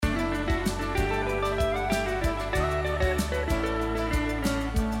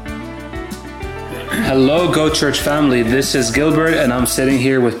Hello, Go Church family. This is Gilbert, and I'm sitting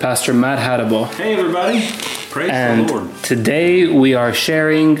here with Pastor Matt Hadable. Hey, everybody. Praise the Lord. Today we are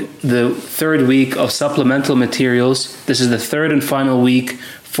sharing the third week of supplemental materials. This is the third and final week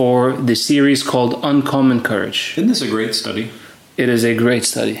for the series called Uncommon Courage. Isn't this a great study? It is a great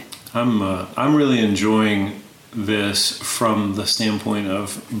study. I'm really enjoying this from the standpoint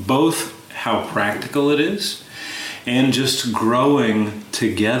of both how practical it is and just growing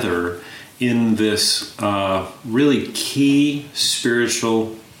together in this really key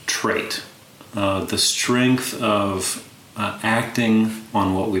spiritual trait, the strength of acting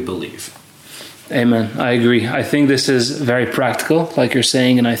on what we believe. Amen. I agree. I think this is very practical, like you're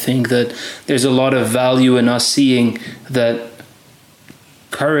saying, and I think that there's a lot of value in us seeing that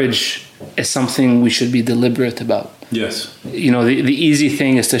courage is something we should be deliberate about. Yes. You know, the easy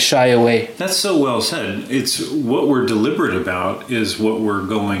thing is to shy away. That's so well said. It's what we're deliberate about is what we're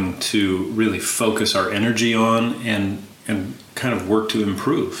going to really focus our energy on and kind of work to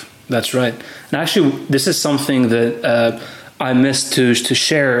improve. That's right. And actually, this is something that I missed to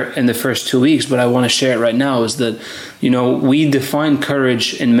share in the first 2 weeks, but I want to share it right now, is that, you know, we define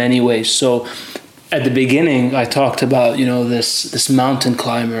courage in many ways. So at the beginning, I talked about, you know, this mountain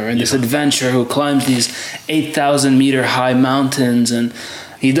climber and this adventurer who climbs these 8,000 meter high mountains, and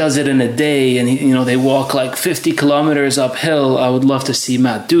he does it in a day, and they walk like 50 kilometers uphill. I would love to see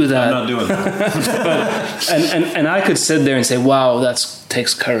Matt do that. I'm not doing that. and I could sit there and say, wow, that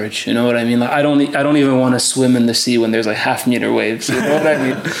takes courage. You know what I mean? Like, I don't even want to swim in the sea when there's like half-meter waves. You know what I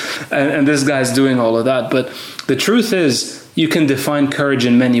mean? And this guy's doing all of that. But the truth is, you can define courage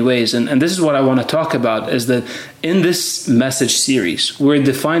in many ways. And this is what I want to talk about, is that in this message series, we're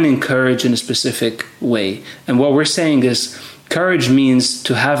defining courage in a specific way. And what we're saying is courage means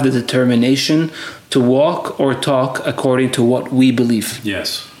to have the determination to walk or talk according to what we believe.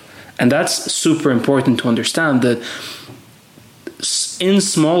 Yes. And that's super important to understand, that in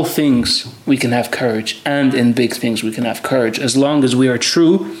small things we can have courage, and in big things we can have courage, as long as we are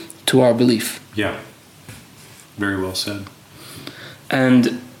true to our belief. Yeah. Very well said.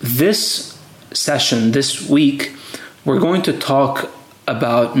 And this session, this week, we're going to talk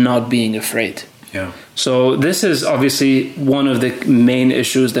about not being afraid. Yeah. So this is obviously one of the main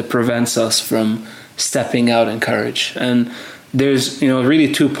issues that prevents us from stepping out in courage. And there's,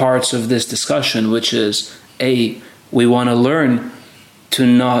 really two parts of this discussion, which is, A, we want to learn to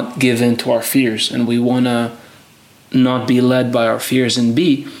not give in to our fears, and we want to not be led by our fears. And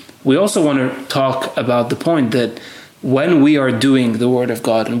B, we also want to talk about the point that when we are doing the Word of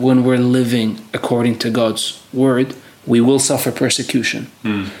God and when we're living according to God's Word, we will suffer persecution.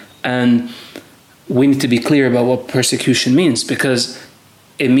 And we need to be clear about what persecution means, because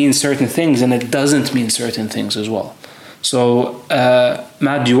it means certain things and it doesn't mean certain things as well. So,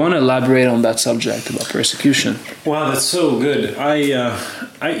 Matt, do you want to elaborate on that subject about persecution? Wow, that's so good.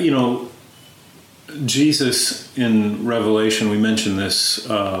 Jesus in Revelation, we mentioned this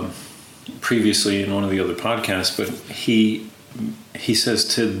previously in one of the other podcasts, but he says,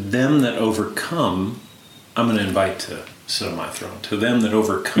 to them that overcome, I'm going to invite to sit on my throne. To them that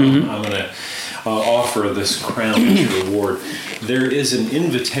overcome, I'm going to offer this crown as reward. There is an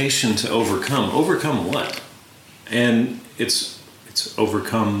invitation to overcome. Overcome what? And it's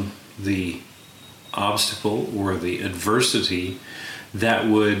overcome the obstacle or the adversity that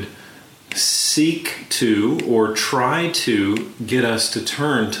would seek to or try to get us to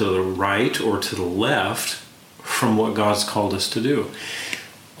turn to the right or to the left from what God's called us to do.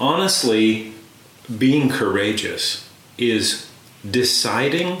 Honestly, being courageous is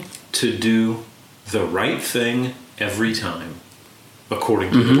deciding to do the right thing every time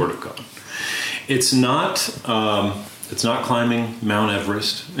according to the Word of God. It's not climbing Mount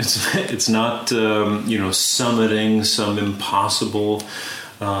Everest. It's not summiting some impossible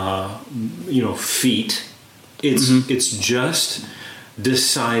feat. It's just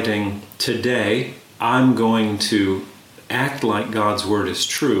deciding, today I'm going to act like God's Word is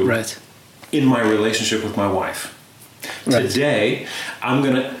true. Right. In my relationship with my wife. Right. Today I'm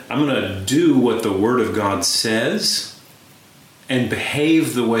gonna do what the Word of God says and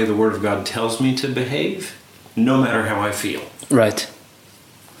behave the way the Word of God tells me to behave, no matter how I feel. Right.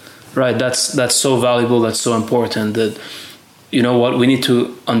 That's so valuable. That's so important. That, you know what, we need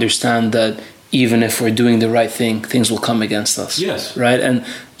to understand that even if we're doing the right thing, things will come against us. Yes. Right? And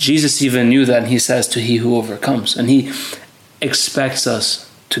Jesus even knew that, and he says, to he who overcomes. And he expects us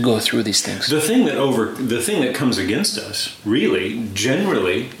to go through these things. The thing that comes against us, really,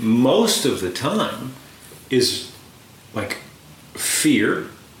 generally, most of the time, is like fear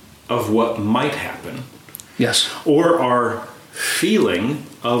of what might happen. Yes. Or our feeling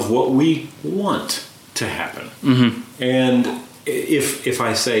of what we want to happen. And if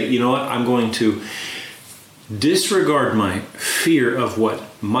I say, you know what, I'm going to disregard my fear of what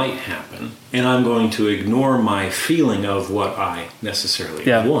might happen, and I'm going to ignore my feeling of what I necessarily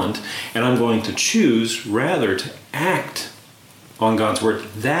want, and I'm going to choose rather to act on God's word,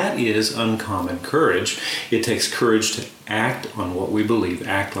 that is uncommon courage. It takes courage to act on what we believe,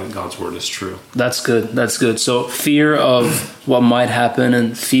 act like God's word is true. That's good. That's good. So fear of what might happen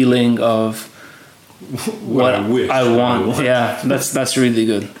and feeling of what I want. Yeah, that's really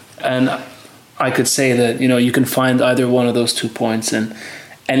good. And I could say that, you can find either one of those 2 points in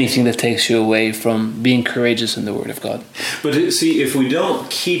anything that takes you away from being courageous in the Word of God. But see, if we don't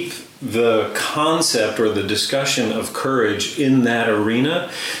keep the concept or the discussion of courage in that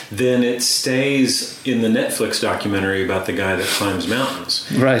arena, then it stays in the Netflix documentary about the guy that climbs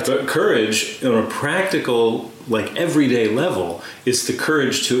mountains. Right. But courage on a practical, everyday level is the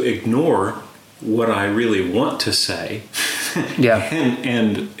courage to ignore what I really want to say.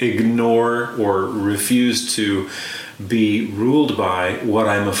 And ignore or refuse to be ruled by what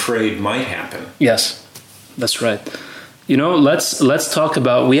I'm afraid might happen. Yes, that's right. Let's talk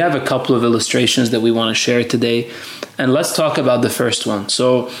about, we have a couple of illustrations that we want to share today, and let's talk about the first one.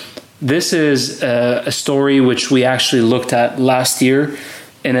 So this is a story which we actually looked at last year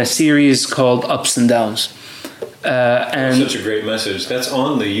in a series called Ups and Downs. And such a great message. That's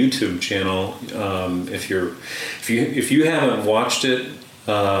on the YouTube channel. If you haven't watched it,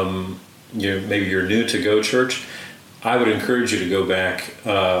 maybe you're new to Go Church, I would encourage you to go back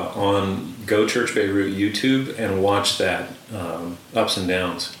on Go Church Beirut YouTube and watch that Ups and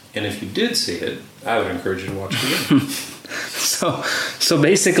Downs. And if you did see it, I would encourage you to watch it again. So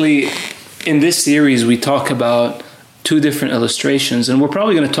basically, in this series, we talk about 2 different illustrations, and we're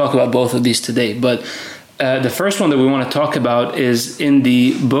probably going to talk about both of these today. But the first one that we want to talk about is in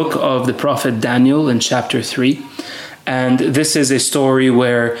the book of the prophet Daniel in chapter 3. And this is a story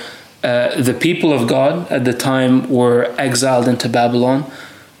where the people of God at the time were exiled into Babylon.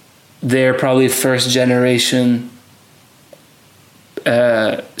 They're probably first generation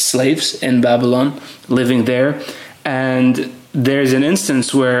slaves in Babylon living there. And there's an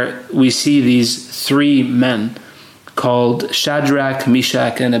instance where we see these 3 men called Shadrach,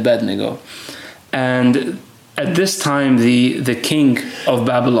 Meshach, and Abednego. And at this time, the king of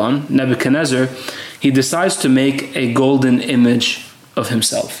Babylon, Nebuchadnezzar, he decides to make a golden image of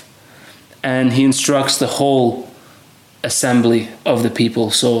himself. And he instructs the whole assembly of the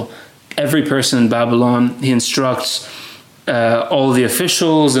people. So every person in Babylon, he instructs all the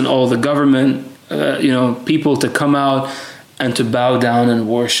officials and all the government, people to come out and to bow down and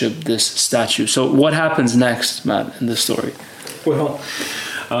worship this statue. So what happens next, Matt, in this story? Well,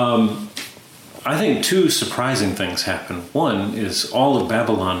 I think 2 surprising things happen. One is all of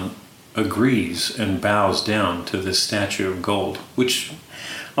Babylon agrees and bows down to this statue of gold, which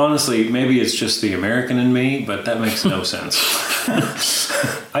honestly, maybe it's just the American in me, but that makes no sense.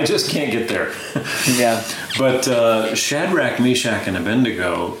 I just can't get there. Yeah. But Shadrach, Meshach, and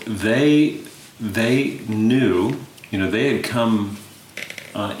Abednego, they knew, they had come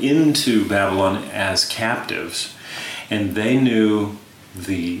into Babylon as captives, and they knew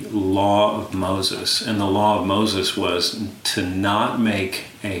the law of Moses. And the law of Moses was to not make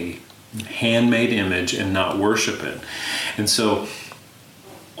a handmade image and not worship it. And so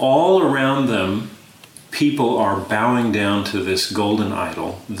all around them, people are bowing down to this golden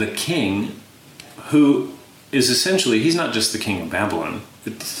idol. The king, who is essentially, he's not just the king of Babylon,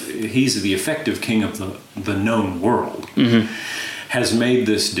 he's the effective king of the known world, has made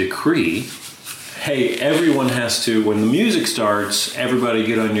this decree. Hey, everyone has to, when the music starts, everybody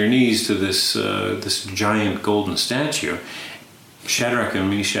get on your knees to this giant golden statue. Shadrach and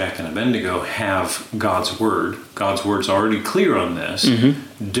Meshach and Abednego have God's word. God's word's already clear on this.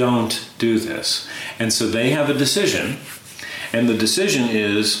 Don't do this. And so they have a decision. And the decision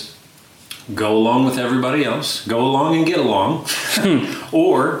is go along with everybody else, go along and get along,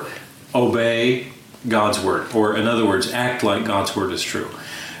 or obey God's word. Or in other words, act like God's word is true.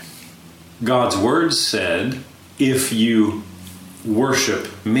 God's word said, if you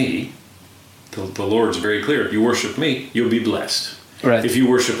worship me, the Lord's very clear, if you worship me, you'll be blessed. Right. If you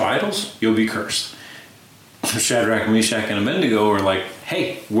worship idols, you'll be cursed. Shadrach, Meshach, and Abednego are like,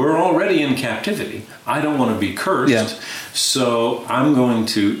 hey, we're already in captivity. I don't want to be cursed, so I'm going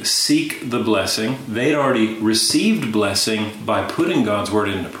to seek the blessing. They'd already received blessing by putting God's word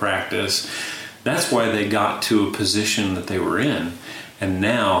into practice. That's why they got to a position that they were in. And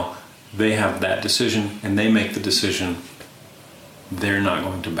now they have that decision, and they make the decision they're not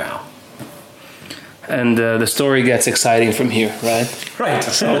going to bow. And the story gets exciting from here, right? Right.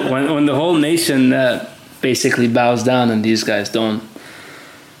 So when the whole nation basically bows down and these guys don't.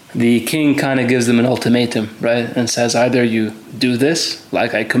 The king kind of gives them an ultimatum, right? And says either you do this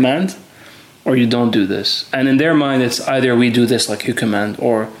like I command, or you don't do this. And in their mind, it's either we do this like you command,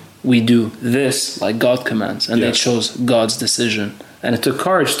 or we do this like God commands. And they chose God's decision. And it took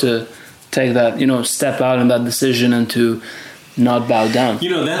courage to take that, step out in that decision and to not bow down.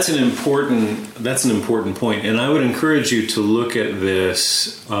 That's an important point. And I would encourage you to look at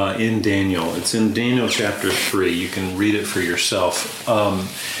this in Daniel. It's in Daniel chapter 3. You can read it for yourself.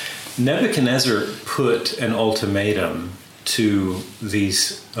 Nebuchadnezzar put an ultimatum to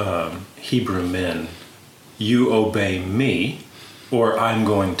these Hebrew men. You obey me, or I'm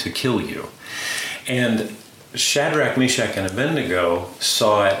going to kill you. And Shadrach, Meshach, and Abednego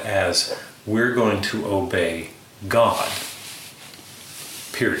saw it as, we're going to obey God.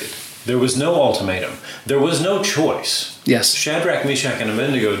 Period. There was no ultimatum. There was no choice. Yes. Shadrach, Meshach, and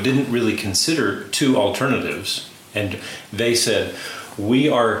Abednego didn't really consider two alternatives. And they said, we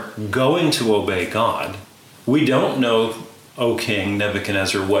are going to obey God. We don't know, O King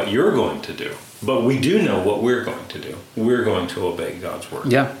Nebuchadnezzar, what you're going to do. But we do know what we're going to do. We're going to obey God's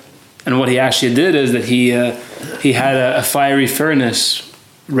word. Yeah. And what he actually did is that he had a fiery furnace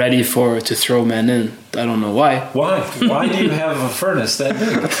ready to throw men in. I don't know why. Why? Why do you have a furnace that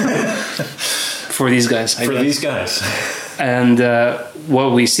big? For these guys. These guys. And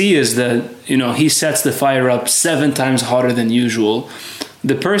what we see is that, he sets the fire up 7 times hotter than usual.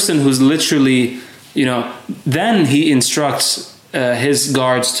 The person who's literally, then he instructs his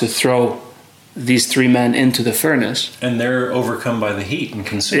guards to throw these 3 men into the furnace. And they're overcome by the heat and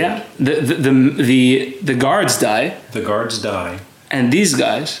consumed. Yeah. The guards die. The guards die. And these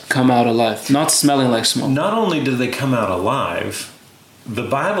guys come out alive, not smelling like smoke. Not only do they come out alive, the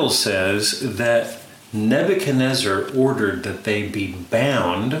Bible says that Nebuchadnezzar ordered that they be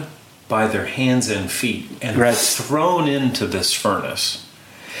bound by their hands and feet and thrown into this furnace.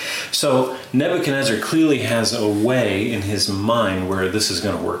 So Nebuchadnezzar clearly has a way in his mind where this is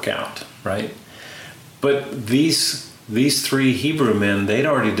going to work out, right? But these 3 Hebrew men, they'd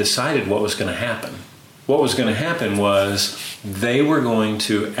already decided what was going to happen. What was going to happen was they were going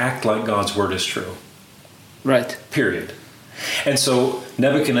to act like God's word is true. Right. Period. And so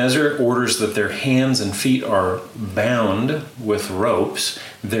Nebuchadnezzar orders that their hands and feet are bound with ropes.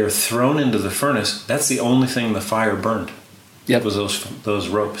 They're thrown into the furnace. That's the only thing the fire burned. Yep. Was those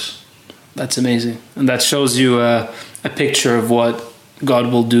ropes. That's amazing. And that shows you a picture of what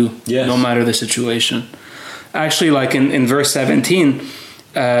God will do, no matter the situation. Actually, like in verse 17,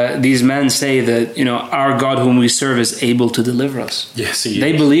 these men say that, our God whom we serve is able to deliver us. Yes, he is.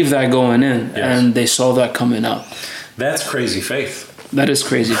 They believe that going in, and they saw that coming out. That's crazy faith. That is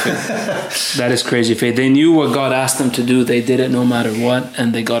crazy faith. That is crazy faith. They knew what God asked them to do. They did it no matter what,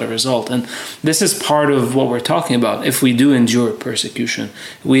 and they got a result. And this is part of what we're talking about. If we do endure persecution,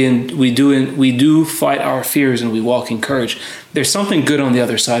 we do fight our fears, and we walk in courage. There's something good on the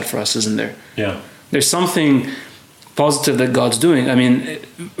other side for us, isn't there? Yeah. There's something positive that God's doing. I mean,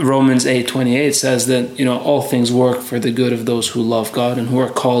 Romans 8:28 says that, all things work for the good of those who love God and who are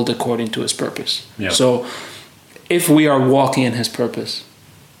called according to his purpose. Yeah. So if we are walking in his purpose,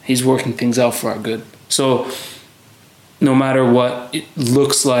 he's working things out for our good. So no matter what it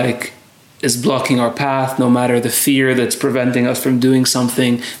looks like is blocking our path, no matter the fear that's preventing us from doing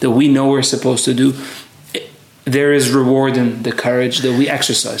something that we know we're supposed to do, there is reward in the courage that we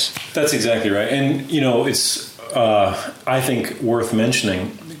exercise. That's exactly right. And, it's I think worth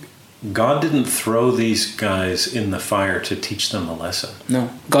mentioning, God didn't throw these guys in the fire to teach them a lesson.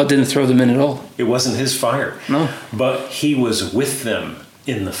 No, God didn't throw them in at all. It wasn't his fire. No. But he was with them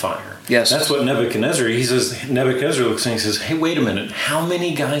in the fire. Yes. That's what Nebuchadnezzar looks and he says, hey, wait a minute. How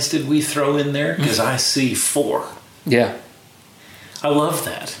many guys did we throw in there? Because I see 4. Yeah. I love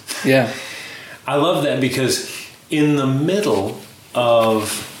that. Yeah. I love that because in the middle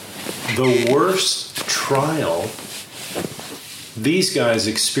of the worst trial, these guys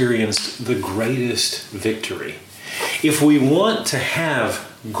experienced the greatest victory. If we want to have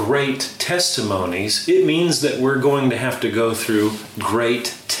great testimonies, it means that we're going to have to go through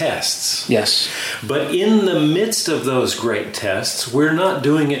great tests. Yes. But in the midst of those great tests, we're not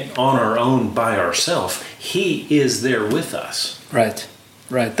doing it on our own by ourselves. He is there with us. Right.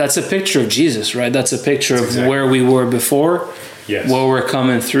 Right. That's a picture of Jesus, right? That's a picture of where we were before, what we're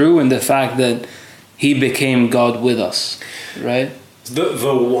coming through, and the fact that he became God with us, right?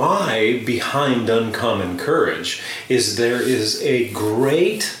 The why behind Uncommon Courage is there is a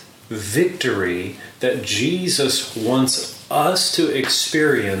great victory that Jesus wants us to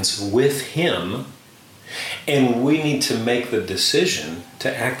experience with him, And we need to make the decision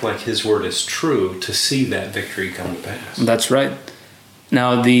to act like his word is true to see that victory come to pass. That's right.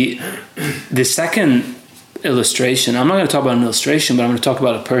 Now, the second illustration, I'm not going to talk about an illustration, but I'm going to talk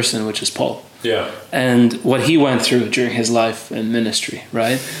about a person, which is Paul. Yeah. And what he went through during his life and ministry,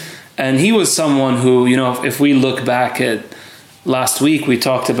 right? And he was someone who, if we look back at last week, we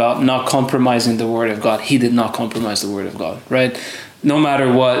talked about not compromising the word of God. He did not compromise the word of God, right? No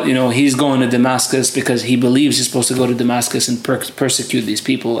matter what, he's going to Damascus because he believes he's supposed to go to Damascus and persecute these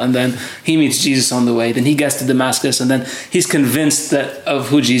people. And then he meets Jesus on the way. Then he gets to Damascus and then he's convinced of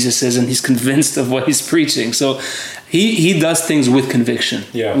who Jesus is and he's convinced of what he's preaching. So he does things with conviction.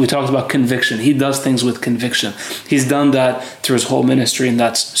 Yeah. We talked about conviction. He does things with conviction. He's done that through his whole ministry, and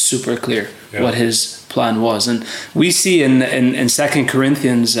that's super clear what his plan was. And we see in 2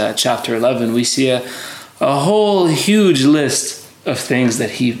 Corinthians chapter 11, we see a whole huge list of things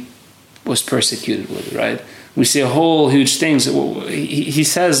that he was persecuted with, right? We see a whole huge things. He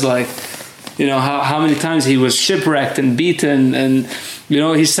says how many times he was shipwrecked and beaten, and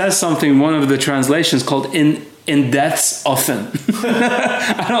he says something, one of the translations called in deaths often.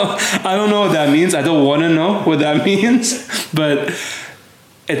 I don't know what that means. I don't want to know what that means, but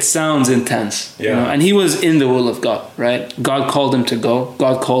it sounds intense. Yeah. And he was in the will of God, right? God called him to go.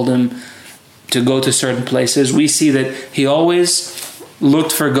 God called him to go to certain places. We see that he always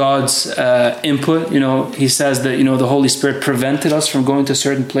looked for God's input. He says that, the Holy Spirit prevented us from going to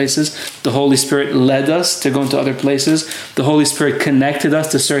certain places. The Holy Spirit led us to go into other places. The Holy Spirit connected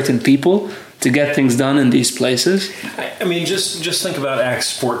us to certain people to get things done in these places. I mean, just think about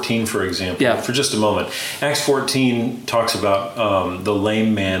Acts 14, for example, for just a moment. Acts 14 talks about the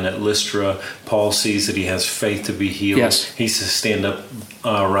lame man at Lystra. Paul sees that he has faith to be healed. Yes. He says, stand up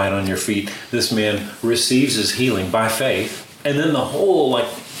right on your feet. This man receives his healing by faith. And then the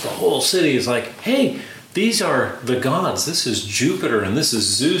whole city is like, hey, these are the gods. This is Jupiter and this is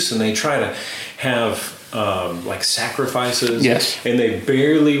Zeus. And they try to have sacrifices. Yes. And they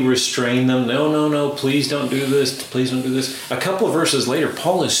barely restrain them. No, please don't do this. Please don't do this. A couple of verses later,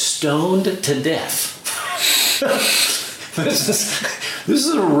 Paul is stoned to death. This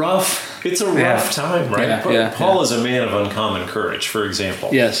is a rough time, right? Paul is a man of uncommon courage, for example.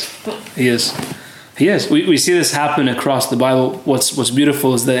 Yes, he is. Yes, we see this happen across the Bible. What's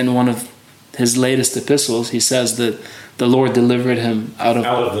beautiful is that in one of his latest epistles, he says that the Lord delivered him out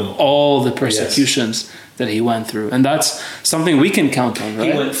of them all the persecutions that he went through. And that's something we can count on,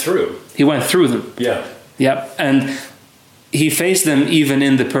 right? He went through them. Yeah. Yep. And he faced them even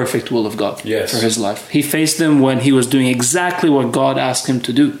in the perfect will of God for his life. He faced them when he was doing exactly what God asked him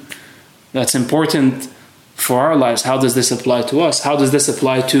to do. That's important for our lives. How does this apply to us? How does this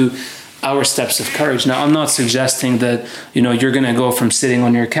apply to our steps of courage? Now, I'm not suggesting that, you're going to go from sitting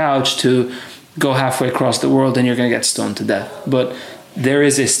on your couch to go halfway across the world and you're going to get stoned to death. But there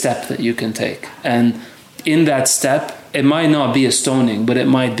is a step that you can take. And in that step, it might not be a stoning, but it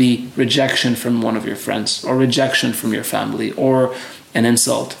might be rejection from one of your friends or rejection from your family or an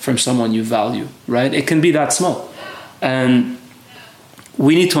insult from someone you value, right? It can be that small. And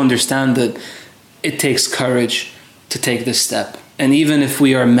we need to understand that it takes courage to take this step. And even if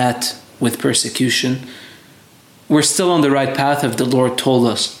we are met with persecution, we're still on the right path if the Lord told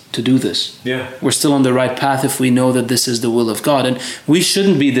us to do this. Yeah. We're still on the right path if we know that this is the will of God. And we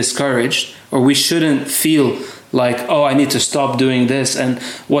shouldn't be discouraged, or we shouldn't feel like, oh, I need to stop doing this. And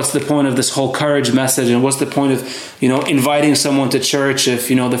what's the point of this whole courage message? And what's the point of, inviting someone to church if,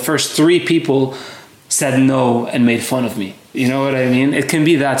 the first 3 people said no and made fun of me? You know what I mean? It can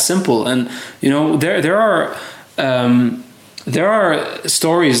be that simple. And, there are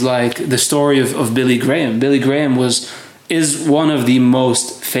stories like the story of Billy Graham. Billy Graham is one of the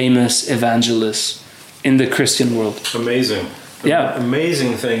most famous evangelists in the Christian world. Amazing. Yeah.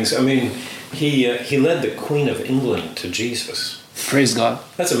 Amazing things. I mean, he led the Queen of England to Jesus. Praise God.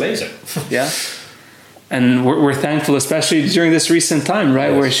 That's amazing. Yeah. And we're thankful, especially during this recent time,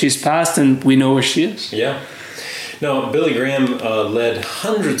 right? Yes. Where she's passed and we know where she is. Yeah. No, Billy Graham led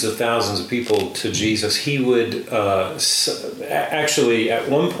hundreds of thousands of people to Jesus. He would actually, at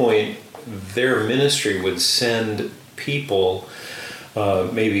one point, their ministry would send people,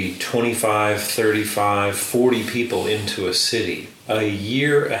 maybe 25, 35, 40 people into a city a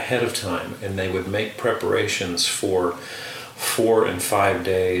year ahead of time, and they would make preparations for 4 and 5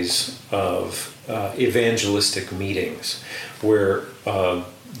 days of evangelistic meetings where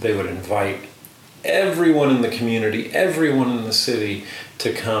they would invite everyone in the community, everyone in the city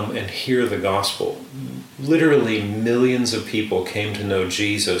to come and hear the gospel. Literally millions of people came to know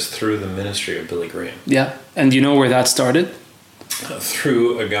Jesus through the ministry of Billy Graham. Yeah. And you know where that started?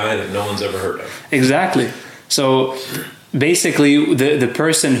 through a guy that no one's ever heard of. Exactly. So basically, the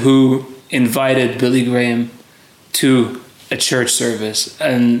person who invited Billy Graham to a church service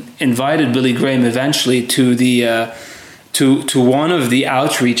and invited Billy Graham eventually to the to one of the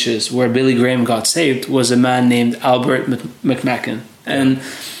outreaches where Billy Graham got saved was a man named Albert McMacken. And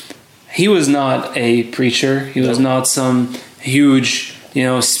he was not a preacher. He was not some huge,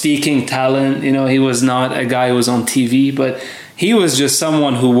 speaking talent. He was not a guy who was on TV, but he was just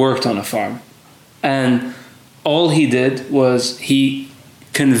someone who worked on a farm. And all he did was he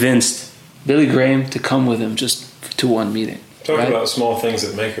convinced Billy Graham to come with him just to one meeting. Talk about small things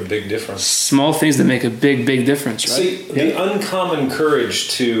that make a big difference. Small things that make a big, big difference, right? See, the uncommon courage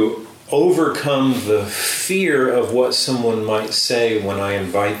to overcome the fear of what someone might say when I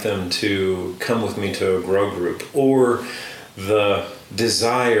invite them to come with me to a grow group, or the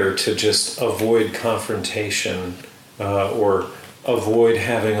desire to just avoid confrontation or avoid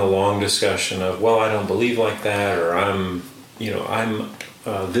having a long discussion of, well, I don't believe like that, or I'm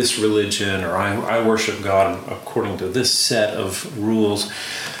this religion, or I worship God according to this set of rules.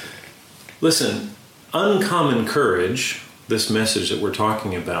 Listen, uncommon courage, this message that we're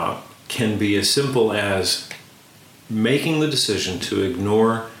talking about, can be as simple as making the decision to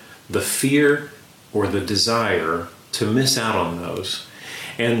ignore the fear or the desire to miss out on those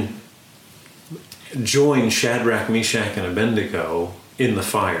and join Shadrach, Meshach, and Abednego in the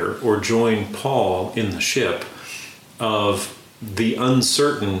fire, or join Paul in the ship of the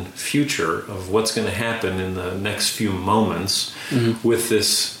uncertain future of what's going to happen in the next few moments with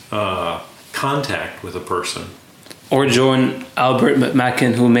this contact with a person. Or join Albert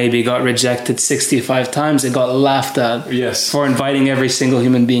McMacken, who maybe got rejected 65 times and got laughed at for inviting every single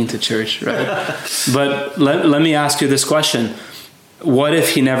human being to church, right? But let me ask you this question. What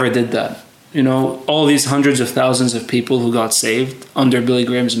if he never did that? All these hundreds of thousands of people who got saved under Billy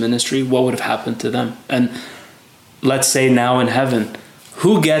Graham's ministry, what would have happened to them? And let's say now in heaven,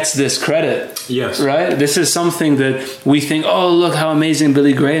 who gets this credit? Yes. Right? This is something that we think, oh, look how amazing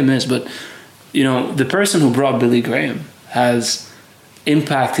Billy Graham is. But, the person who brought Billy Graham has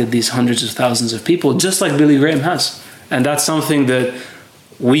impacted these hundreds of thousands of people, just like Billy Graham has. And that's something that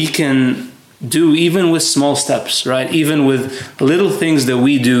we can do even with small steps, right? Even with little things that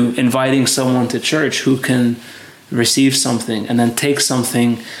we do, inviting someone to church who can receive something and then take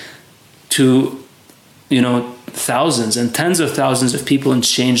something to, thousands and tens of thousands of people and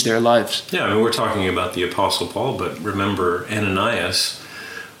change their lives. Yeah, we're talking about the Apostle Paul, but remember Ananias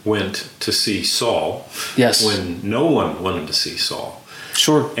went to see Saul when no one wanted to see Saul.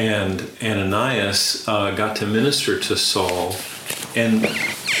 Sure. And Ananias got to minister to Saul, and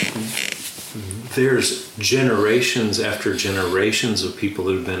there's generations after generations of people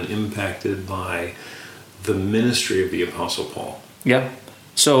that have been impacted by the ministry of the Apostle Paul. Yep.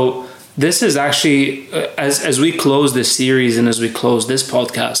 So this is actually, as we close this series and as we close this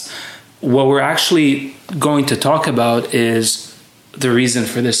podcast, what we're actually going to talk about is the reason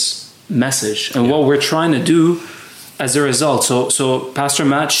for this message and what we're trying to do as a result. So Pastor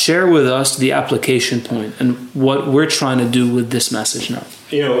Matt, share with us the application point and what we're trying to do with this message now.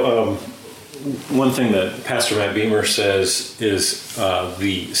 One thing that Pastor Matt Beamer says is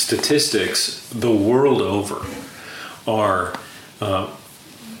the statistics the world over are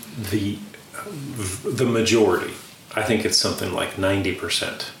the majority. I think it's something like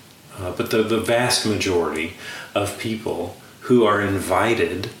 90%. But the vast majority of people who are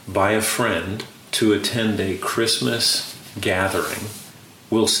invited by a friend to attend a Christmas gathering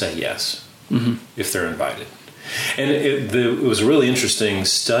will say yes if they're invited. And it was a really interesting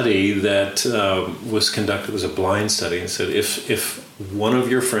study that was conducted. It was a blind study, and said if one of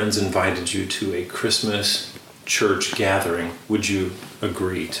your friends invited you to a Christmas church gathering, would you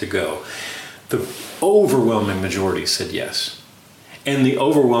agree to go? The overwhelming majority said yes. And the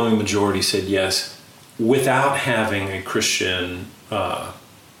overwhelming majority said yes without having a Christian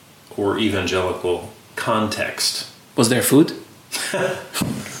or evangelical context. Was there food?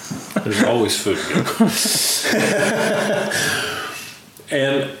 There's always food.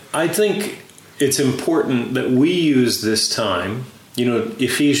 And I think it's important that we use this time.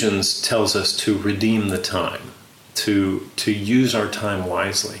 Ephesians tells us to redeem the time, to use our time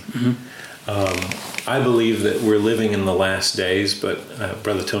wisely. I believe that we're living in the last days, but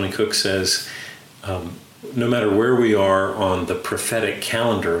Brother Tony Cook says, no matter where we are on the prophetic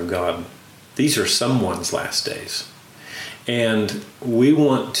calendar of God, these are someone's last days. And we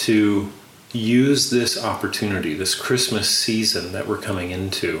want to use this opportunity, this Christmas season that we're coming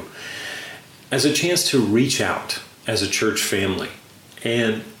into, as a chance to reach out as a church family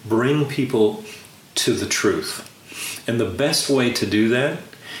and bring people to the truth. And the best way to do that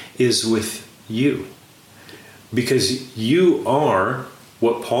is with you. Because you are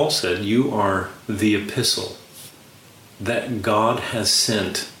what Paul said, you are the epistle that God has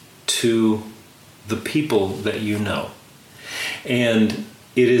sent to the people that you know. And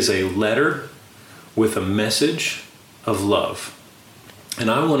it is a letter with a message of love.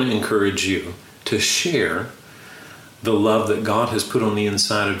 And I want to encourage you to share the love that God has put on the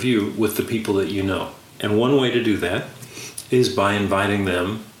inside of you with the people that you know. And one way to do that is by inviting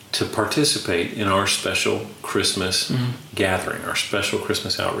them to participate in our special Christmas gathering, our special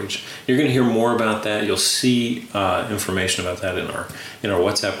Christmas outreach. You're going to hear more about that. You'll see information about that in our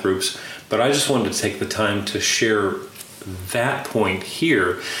WhatsApp groups. But I just wanted to take the time to share that point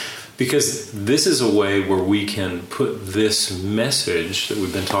here, because this is a way where we can put this message that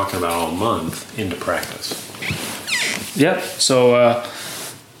we've been talking about all month into practice. Yep. So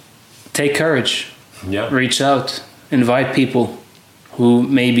take courage. Yeah. Reach out. Invite people who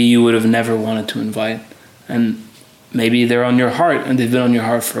maybe you would have never wanted to invite. And maybe they're on your heart and they've been on your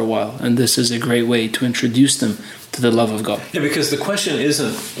heart for a while. And this is a great way to introduce them to the love of God. Yeah, because the question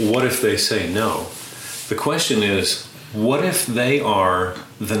isn't what if they say no. The question is, what if they are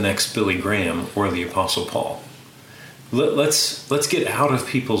the next Billy Graham or the Apostle Paul? Let's get out of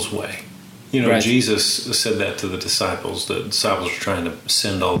people's way. You know, right. Jesus said that to the disciples. The disciples were trying to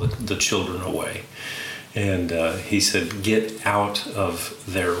send all the children away. And he said, get out of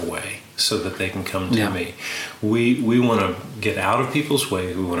their way so that they can come to me. We want to get out of people's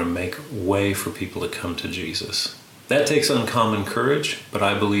way. We want to make way for people to come to Jesus. That takes uncommon courage, but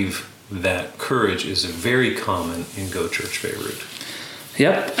I believe that courage is very common in Go Church Beirut.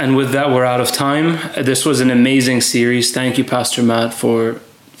 Yep, and with that, we're out of time. This was an amazing series. Thank you, Pastor Matt, for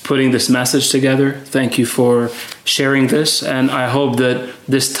putting this message together. Thank you for sharing this, and I hope that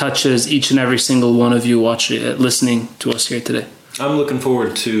this touches each and every single one of you listening to us here today. I'm looking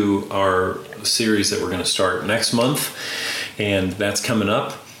forward to our series that we're going to start next month, and that's coming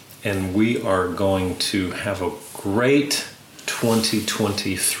up, and we are going to have a great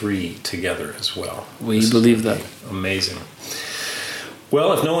 2023 together as well. We believe that. Amazing.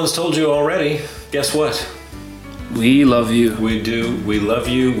 Well, if no one's told you already, guess what? We love you. We do. We love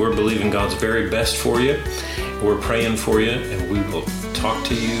you. We're believing God's very best for you. We're praying for you, and we will talk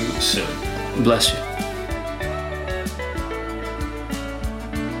to you soon. Bless you.